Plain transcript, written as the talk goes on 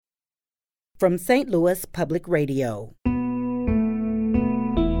from St. Louis Public Radio.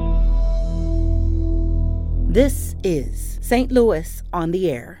 This is St. Louis on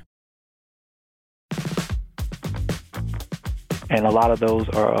the Air. And a lot of those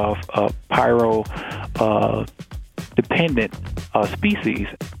are of pyro-dependent species.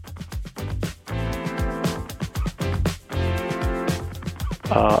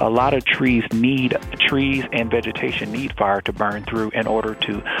 A lot of trees and vegetation need fire to burn through in order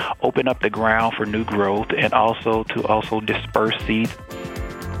to open up the ground for new growth and also to disperse seeds.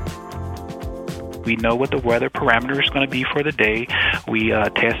 We know what the weather parameter is going to be for the day. We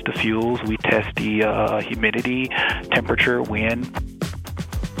test the fuels. We test the humidity, temperature, wind.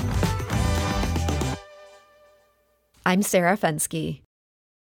 I'm Sarah Fenske.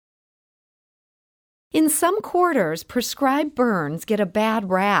 In some quarters, prescribed burns get a bad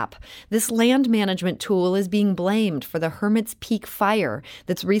rap. This land management tool is being blamed for the Hermit's Peak fire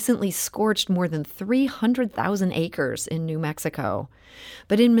that's recently scorched more than 300,000 acres in New Mexico.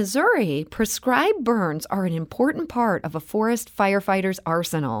 But in Missouri, prescribed burns are an important part of a forest firefighter's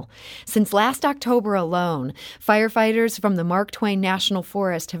arsenal. Since last October alone, firefighters from the Mark Twain National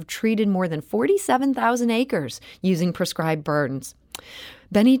Forest have treated more than 47,000 acres using prescribed burns.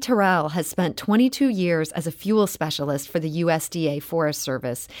 Benny Terrell has spent 22 years as a fuel specialist for the USDA Forest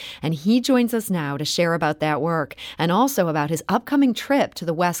Service, and he joins us now to share about that work and also about his upcoming trip to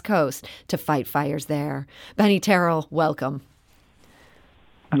the West Coast to fight fires there. Benny Terrell, welcome.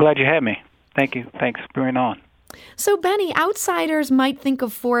 I'm glad you had me. Thank you. Thanks for being on. So, Benny, outsiders might think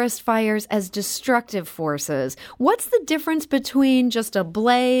of forest fires as destructive forces. What's the difference between just a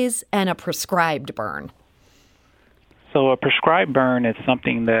blaze and a prescribed burn? So a prescribed burn is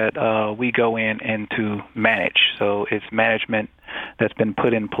something that we go in and to manage. So it's management that's been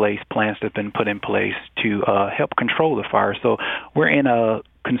put in place, plans that have been put in place to help control the fire. So we're in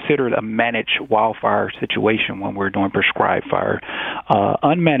considered a managed wildfire situation when we're doing prescribed fire.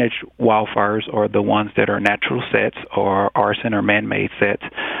 Unmanaged wildfires are the ones that are natural sets or arson or man-made sets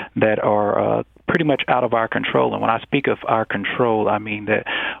that are pretty much out of our control. And when I speak of our control, I mean that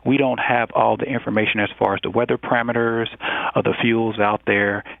we don't have all the information as far as the weather parameters of the fuels out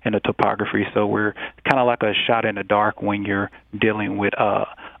there and the topography. So we're kind of like a shot in the dark when you're dealing with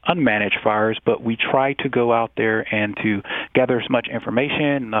unmanaged fires, but we try to go out there and to gather as much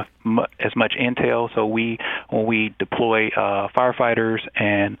information, as much intel. So when we deploy firefighters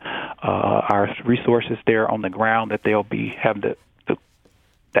and our resources there on the ground, that they'll have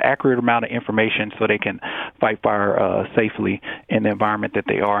the accurate amount of information so they can fight fire safely in the environment that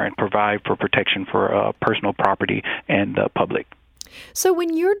they are and provide for protection for personal property and the public. So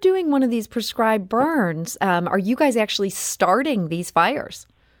when you're doing one of these prescribed burns, are you guys actually starting these fires?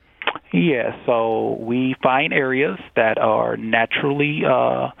 Yes, so we find areas that are naturally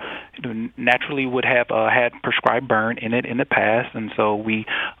would have had prescribed burn in it in the past, and so we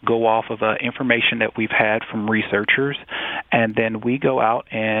go off of information that we've had from researchers, and then we go out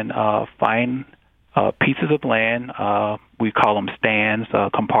and find pieces of land. We call them stands,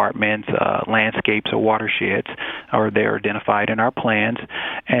 compartments, landscapes, or watersheds, or they're identified in our plans,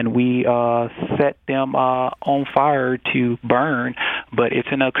 and we set them on fire to burn, but it's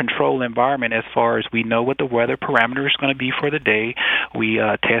in a controlled environment as far as we know what the weather parameter is going to be for the day. We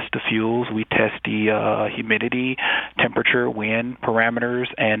test the fuels, we test the humidity, temperature, wind parameters,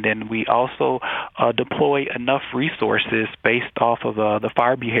 and then we also deploy enough resources based off of the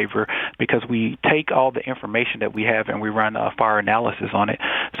fire behavior, because we take all the information that we have and we run fire analysis on it,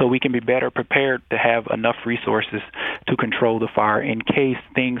 so we can be better prepared to have enough resources to control the fire in case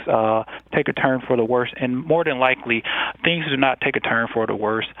things take a turn for the worse. And more than likely, things do not take a turn for the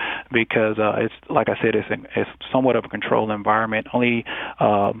worse, because it's, like I said, it's somewhat of a controlled environment. Only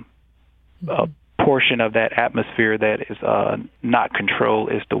a portion of that atmosphere that is not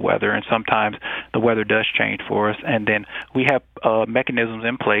controlled is the weather, and sometimes the weather does change for us, and then we have mechanisms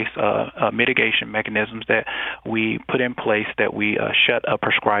in place, mitigation mechanisms that we put in place that we shut a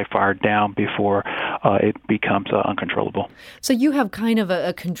prescribed fire down before it becomes uncontrollable. So you have kind of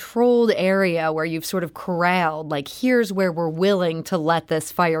a controlled area where you've sort of corralled, like, here's where we're willing to let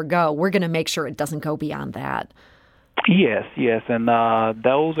this fire go. We're going to make sure it doesn't go beyond that. Yes, and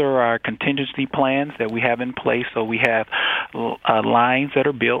those are our contingency plans that we have in place. So we have lines that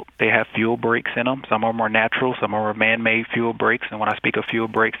are built. They have fuel breaks in them. Some of them are natural, some of them are man-made fuel breaks. And when I speak of fuel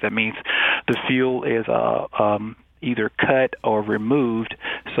breaks, that means the fuel is either cut or removed,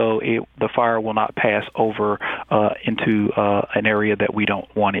 so the fire will not pass over into an area that we don't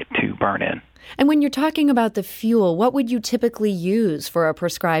want it to burn in. And when you're talking about the fuel, what would you typically use for a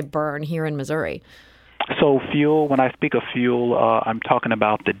prescribed burn here in Missouri? So fuel, when I speak of fuel, I'm talking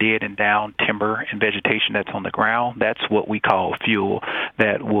about the dead and down timber and vegetation that's on the ground. That's what we call fuel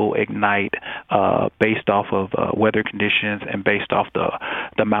that will ignite based off of weather conditions and based off the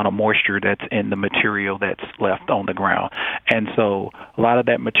amount of moisture that's in the material that's left on the ground. And so a lot of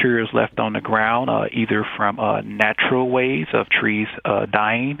that material is left on the ground either from natural ways of trees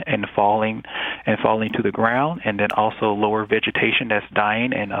dying and falling to the ground, and then also lower vegetation that's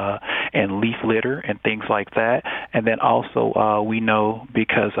dying and leaf litter and things like that. And then also we know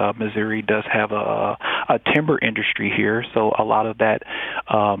because Missouri does have a timber industry here, so a lot of that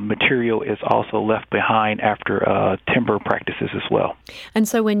material is also left behind after timber practices as well. And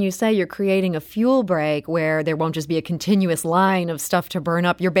so when you say you're creating a fuel break where there won't just be a continuous line of stuff to burn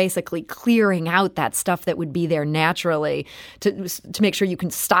up, you're basically clearing out that stuff that would be there naturally to make sure you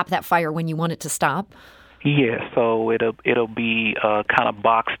can stop that fire when you want it to stop? Yeah, so it'll be kind of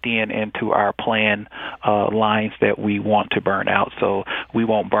boxed into our plan lines that we want to burn out, so we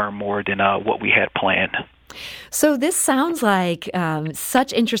won't burn more than what we had planned. So this sounds like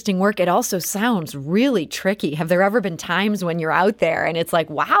such interesting work. It also sounds really tricky. Have there ever been times when you're out there and it's like,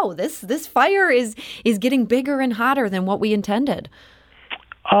 wow, this fire is getting bigger and hotter than what we intended?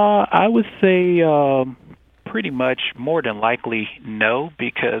 I would say pretty much more than likely no,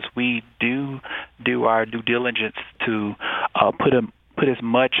 because we do our due diligence to put as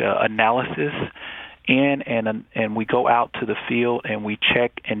much analysis in, and we go out to the field and we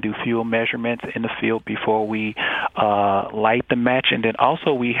check and do fuel measurements in the field before we light the match. And then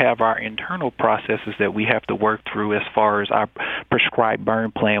also we have our internal processes that we have to work through as far as our prescribed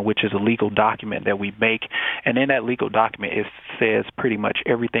burn plan, which is a legal document that we make. And in that legal document, it says pretty much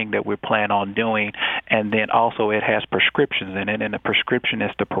everything that we plan on doing. And then also it has prescriptions in it, and the prescription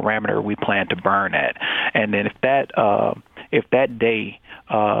is the parameter we plan to burn at. And then if that day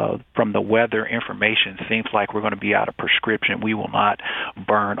from the weather information seems like we're going to be out of prescription, we will not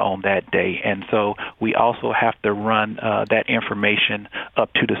burn on that day. And so we also have to run that information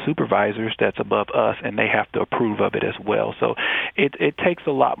up to the supervisors that's above us, and they have to approve of it as well. So it takes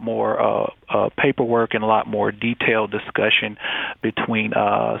a lot more paperwork and a lot more detailed discussion between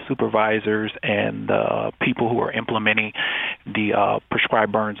supervisors and people who are implementing the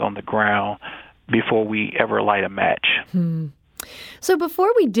prescribed burns on the ground before we ever light a match. So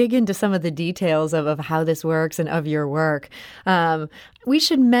before we dig into some of the details of how this works and of your work, we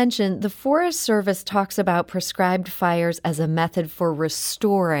should mention the Forest Service talks about prescribed fires as a method for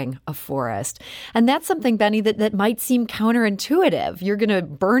restoring a forest. And that's something, Benny, that might seem counterintuitive. You're going to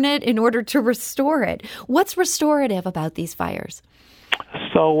burn it in order to restore it. What's restorative about these fires?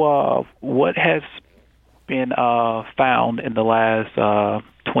 So what has been found in the last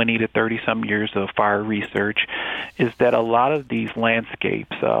 20 to 30-some years of fire research is that a lot of these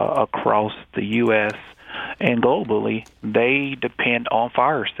landscapes across the U.S. and globally, they depend on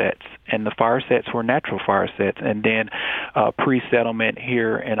fire sets, and the fire sets were natural fire sets. And then pre-settlement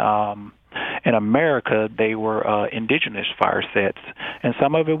here in America, they were indigenous fire sets, and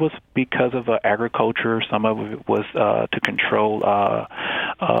some of it was because of agriculture, some of it was to control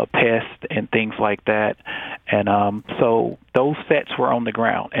pests and things like that. And so those sets were on the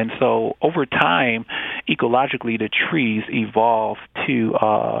ground. And so over time, ecologically, the trees evolved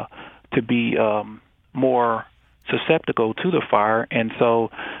to be more susceptible to the fire, and so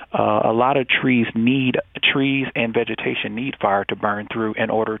a lot of trees and vegetation need fire to burn through in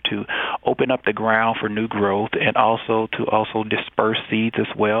order to open up the ground for new growth, and also to disperse seeds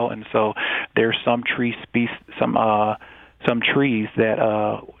as well. And so there's some tree species, some trees that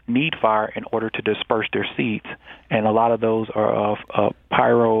need fire in order to disperse their seeds, and a lot of those are of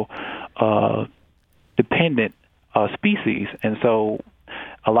pyro dependent species. And so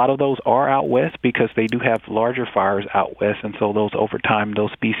a lot of those are out west because they do have larger fires out west, and so over time,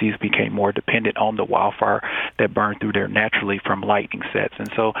 those species became more dependent on the wildfire that burned through there naturally from lightning sets.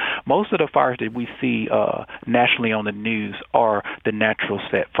 And so most of the fires that we see nationally on the news are the natural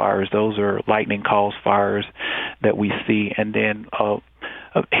set fires. Those are lightning-caused fires that we see. And then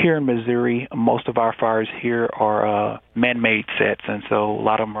here in Missouri, most of our fires here are man-made sets, and so a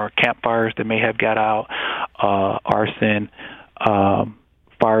lot of them are campfires that may have got out, arson,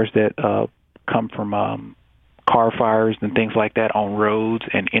 fires that come from car fires and things like that on roads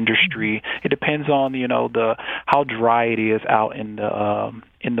and industry. It depends on how dry it is out in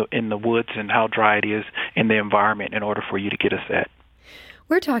the woods and how dry it is in the environment in order for you to get a set.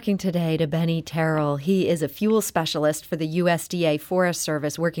 We're talking today to Benny Terrell. He is a fuel specialist for the USDA Forest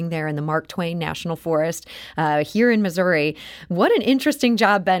Service, working there in the Mark Twain National Forest here in Missouri. What an interesting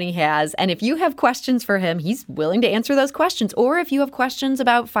job Benny has. And if you have questions for him, he's willing to answer those questions. Or if you have questions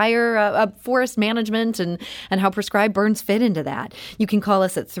about forest management and how prescribed burns fit into that, you can call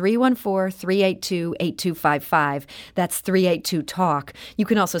us at 314-382-8255. That's 382-TALK. You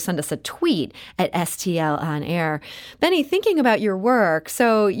can also send us a tweet at STL On Air. Benny, thinking about your work, so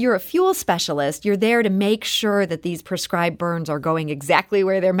you're a fuel specialist. You're there to make sure that these prescribed burns are going exactly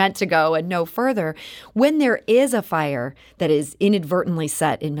where they're meant to go and no further. When there is a fire that is inadvertently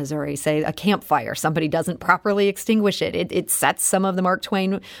set in Missouri, say a campfire, somebody doesn't properly extinguish it, it sets some of the Mark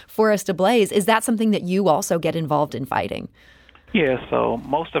Twain forest ablaze. Is that something that you also get involved in fighting? Yeah, so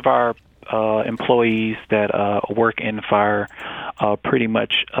most of our employees that work in fire pretty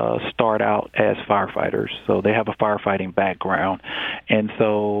much start out as firefighters, so they have a firefighting background. And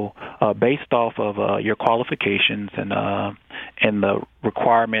so based off of your qualifications and the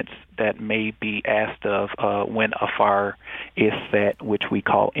requirements that may be asked of when a fire is set, which we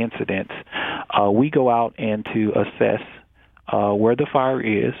call incidents, we go out and to assess where the fire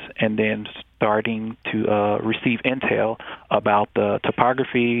is, and then starting to receive intel about the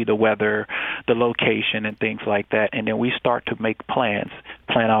topography, the weather, the location, and things like that. And then we start to make plan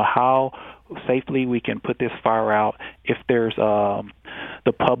out how safely we can put this fire out if there's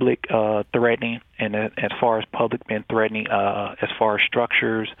the public threatening, and as far as public being threatening, as far as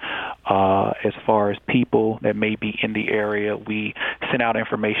structures, as far as people that may be in the area, we send out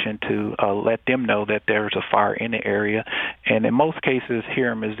information to let them know that there's a fire in the area. And in most cases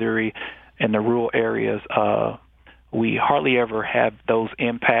here in Missouri, in the rural areas, we hardly ever have those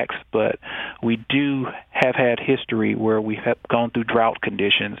impacts, but we do have had history where we have gone through drought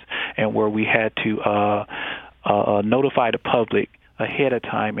conditions and where we had to notify the public ahead of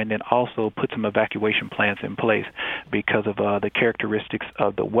time, and then also put some evacuation plans in place because of the characteristics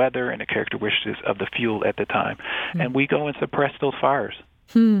of the weather and the characteristics of the fuel at the time. Mm-hmm. And we go and suppress those fires.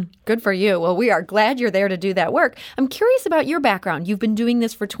 Good for you. Well, we are glad you're there to do that work. I'm curious about your background. You've been doing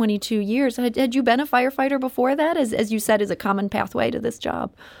this for 22 years. Had you been a firefighter before that, as you said, is a common pathway to this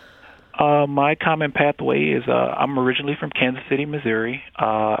job? My common pathway is I'm originally from Kansas City, Missouri.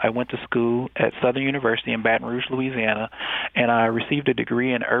 I went to school at Southern University in Baton Rouge, Louisiana, and I received a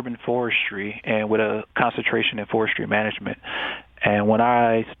degree in urban forestry and with a concentration in forestry management. And when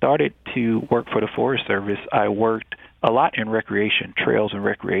I started to work for the Forest Service, I worked a lot in recreation, trails and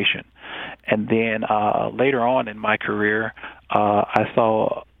recreation. And then later on in my career, I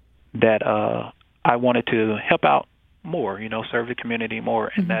saw that I wanted to help out more, serve the community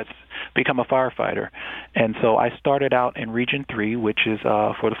more, and that's become a firefighter. And so I started out in Region 3, which is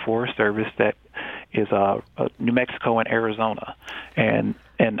for the Forest Service, that is New Mexico and Arizona. And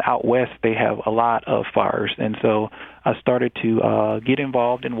out west, they have a lot of fires. And so I started to get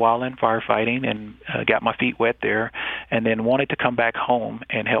involved in wildland firefighting and got my feet wet there, and then wanted to come back home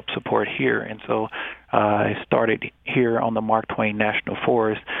and help support here. And so I started here on the Mark Twain National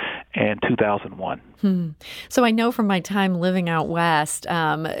Forest in 2001. So I know from my time living out west,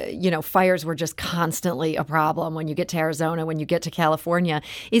 fires were just constantly a problem when you get to Arizona, when you get to California.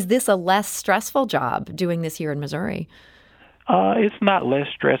 Is this a less stressful job doing this here in Missouri? It's not less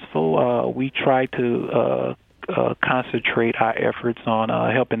stressful. We try to concentrate our efforts on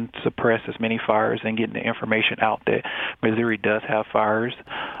helping suppress as many fires and getting the information out that Missouri does have fires.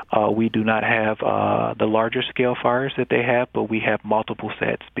 We do not have the larger scale fires that they have, but we have multiple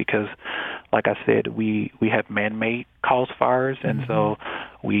sets because, like I said, we have man-made caused fires, and so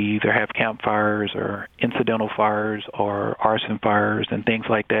we either have campfires or incidental fires or arson fires and things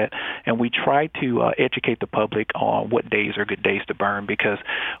like that. And we try to educate the public on what days are good days to burn, because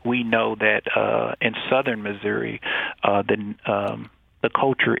we know that in southern Missouri, the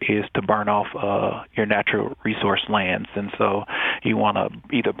culture is to burn off your natural resource lands. And so you want to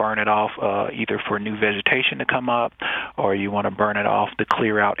either burn it off either for new vegetation to come up, or you want to burn it off to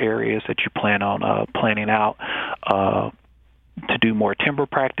clear out areas that you plan on planning out to do more timber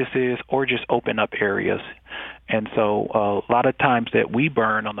practices, or just open up areas. And so a lot of times that we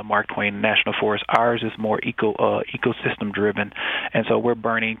burn on the Mark Twain National Forest, ours is more ecosystem driven. And so we're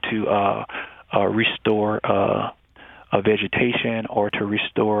burning to restore vegetation, or to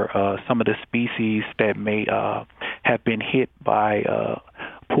restore some of the species that may have been hit by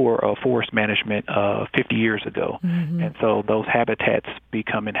poor forest management 50 years ago. And so those habitats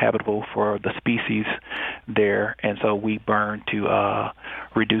become inhabitable for the species there, and so we burn to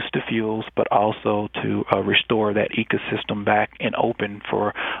reduce the fuels, but also to restore that ecosystem back and open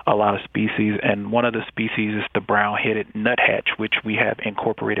for a lot of species. And one of the species is the brown-headed nuthatch, which we have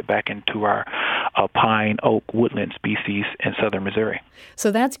incorporated back into our pine oak woodland species in southern Missouri.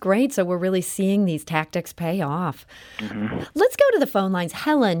 So that's great. So we're really seeing these tactics pay off. Mm-hmm. Let's go to the phone lines.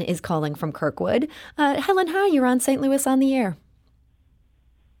 Helen is calling from Kirkwood. Helen, hi. You're on St. Louis on the Air.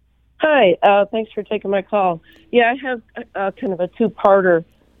 Hi. Thanks for taking my call. Yeah, I have kind of a two-parter.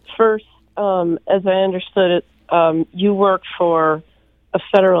 First, as I understood it, you work for a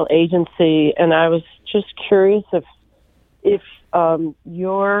federal agency, and I was just curious if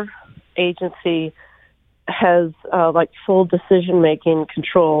your agency has full decision-making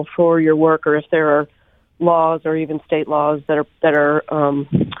control for your work, or if there are laws or even state laws that are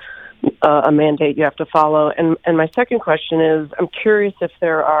a mandate you have to follow. And my second question is, I'm curious if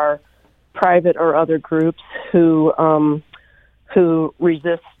there are private or other groups who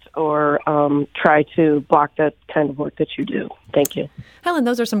resist or try to block that kind of work that you do. Thank you. Helen,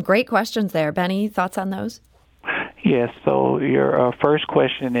 those are some great questions there. Benny, thoughts on those? Yes, so your first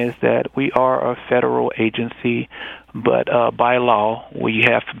question is that we are a federal agency, but by law, we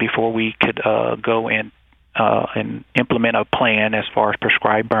have, before we could go in and implement a plan as far as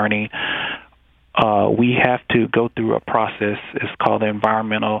prescribed burning, we have to go through a process. It's called the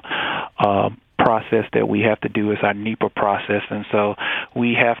environmental process that we have to do is our NEPA process. And so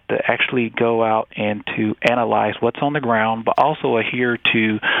we have to actually go out and to analyze what's on the ground, but also adhere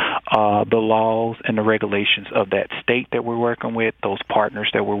to the laws and the regulations of that state that we're working with, those partners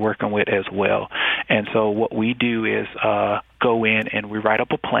that we're working with as well. And so what we do is go in and we write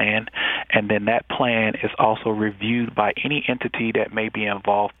up a plan, and then that plan is also reviewed by any entity that may be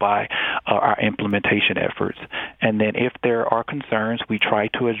involved by our implementation efforts. And then if there are concerns, we try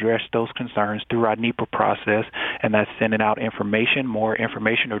to address those concerns through our NEPA process, and that's sending out more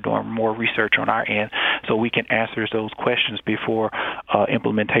information, or doing more research on our end so we can answer those questions before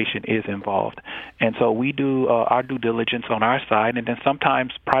implementation is involved. And so we do our due diligence on our side, and then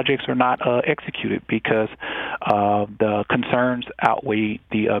sometimes projects are not executed because the concerns outweigh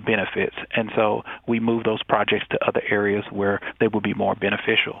the benefits. And so we move those projects to other areas where they will be more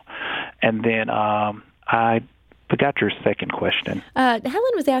beneficial. And then I forgot your second question.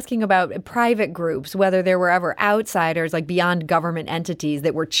 Helen was asking about private groups, whether there were ever outsiders, like beyond government entities,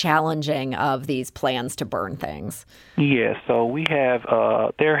 that were challenging of these plans to burn things. Yes, so we have,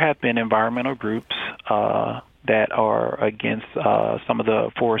 there have been environmental groups that are against some of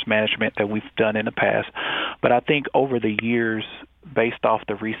the forest management that we've done in the past. But I think over the years, based off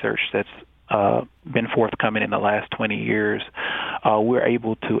the research that's been forthcoming in the last 20 years, we're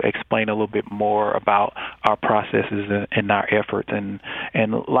able to explain a little bit more about our processes and our efforts. And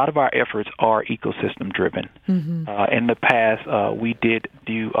a lot of our efforts are ecosystem driven. Mm-hmm. In the past, we did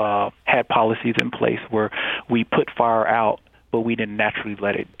had policies in place where we put fire out, but we didn't naturally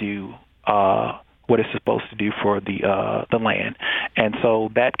let it do what it's supposed to do for the land. And so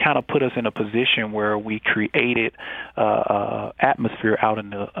that kind of put us in a position where we created atmosphere out in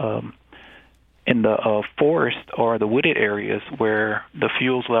the forest or the wooded areas where the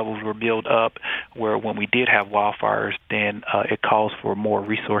fuels levels were built up, where when we did have wildfires, then it calls for more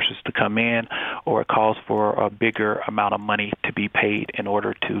resources to come in, or it calls for a bigger amount of money to be paid in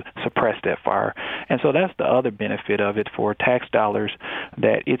order to suppress that fire. And so that's the other benefit of it for tax dollars,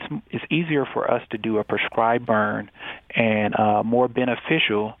 that it's easier for us to do a prescribed burn and more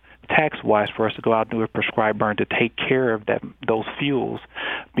beneficial tax-wise for us to go out and do a prescribed burn to take care of those fuels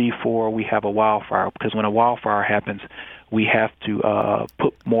before we have a wildfire. Because when a wildfire happens, we have to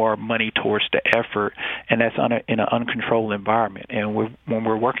put more money towards the effort, and that's in an uncontrolled environment. And when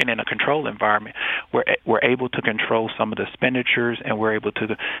we're working in a controlled environment, we're able to control some of the expenditures, and we're able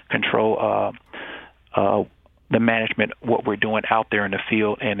to control the management, what we're doing out there in the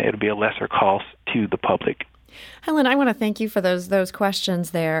field, and it'll be a lesser cost to the public. Helen, I want to thank you for those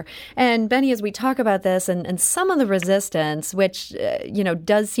questions there. And Benny, as we talk about this and some of the resistance, which,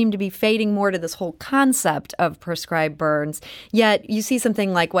 does seem to be fading more to this whole concept of prescribed burns, yet you see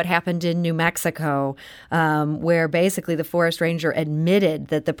something like what happened in New Mexico, where basically the forest ranger admitted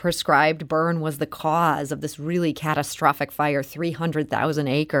that the prescribed burn was the cause of this really catastrophic fire, 300,000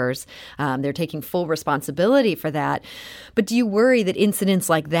 acres. They're taking full responsibility for that. But do you worry that incidents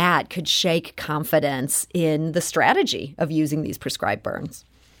like that could shake confidence in the strategy of using these prescribed burns?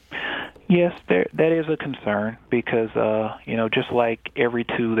 Yes, that is a concern because, just like every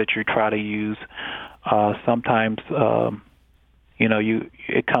tool that you try to use, sometimes,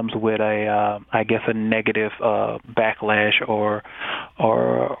 it comes with a negative backlash or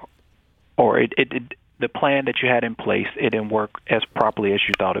the plan that you had in place, it didn't work as properly as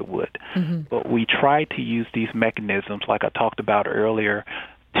you thought it would. Mm-hmm. But we try to use these mechanisms, like I talked about earlier,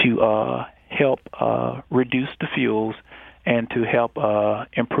 to help reduce the fuels and to help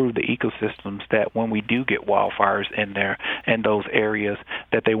improve the ecosystems, that when we do get wildfires in there in those areas,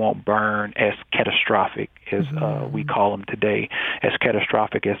 that they won't burn as catastrophic as we call them today, as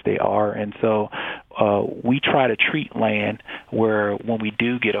catastrophic as they are. And so we try to treat land where when we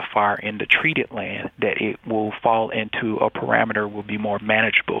do get a fire in the treated land, that it will fall into a parameter will be more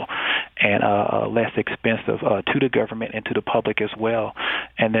manageable and less expensive to the government and to the public as well.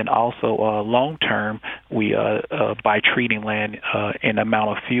 And then also long term, we by treating land in the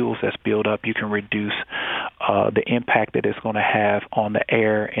amount of fuels that's built up, you can reduce the impact that it's going to have on the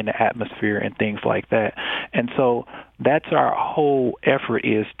air and the atmosphere and things like that. And so that's our whole effort,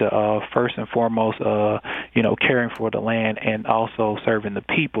 is to first and foremost, caring for the land and also serving the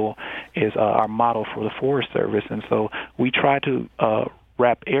people is our model for the Forest Service. And so we try to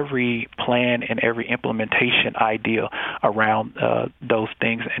wrap every plan and every implementation idea around those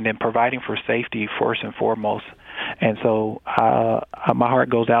things, and then providing for safety first and foremost. And so my heart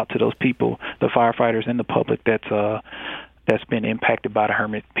goes out to those people, the firefighters and the public that's been impacted by the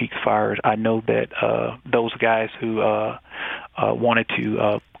Hermit Peak fires. I know that those guys who wanted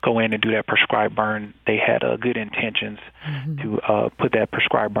to go in and do that prescribed burn, they had good intentions to put that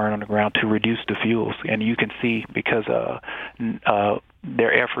prescribed burn on the ground to reduce the fuels. And you can see, because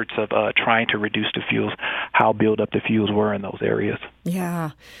their efforts of trying to reduce the fuels, how built up the fuels were in those areas. Yeah.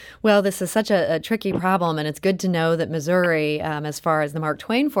 Well, this is such a tricky problem, and it's good to know that Missouri, as far as the Mark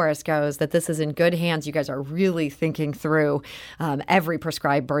Twain Forest goes, that this is in good hands. You guys are really thinking through every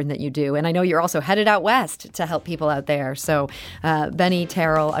prescribed burn that you do. And I know you're also headed out west to help people out there. So, Benny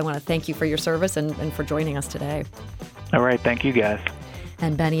Terrell, I want to thank you for your service and for joining us today. All right. Thank you, guys.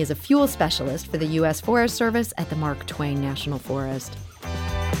 And Benny is a fuel specialist for the U.S. Forest Service at the Mark Twain National Forest.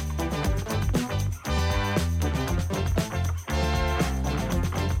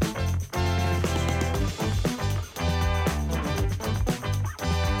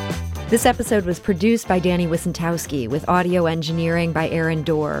 This episode was produced by Danny Wicentowski with audio engineering by Aaron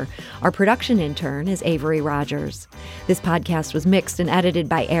Dorr. Our production intern is Avery Rogers. This podcast was mixed and edited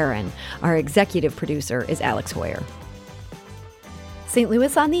by Aaron. Our executive producer is Alex Hoyer. St.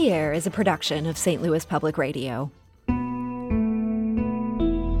 Louis on the Air is a production of St. Louis Public Radio.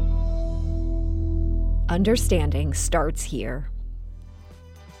 Understanding starts here.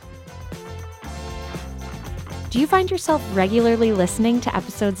 Do you find yourself regularly listening to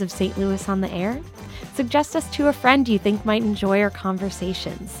episodes of St. Louis on the Air? Suggest us to a friend you think might enjoy our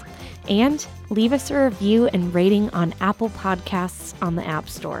conversations. And leave us a review and rating on Apple Podcasts on the App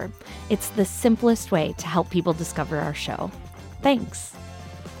Store. It's the simplest way to help people discover our show. Thanks.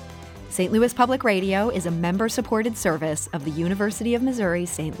 St. Louis Public Radio is a member-supported service of the University of Missouri,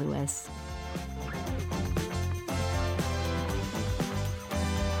 St. Louis.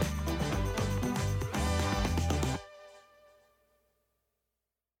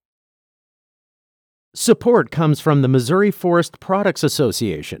 Support comes from the Missouri Forest Products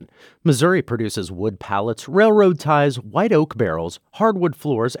Association. Missouri produces wood pallets, railroad ties, white oak barrels, hardwood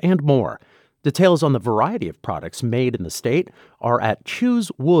floors, and more. Details on the variety of products made in the state are at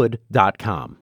choosewood.com.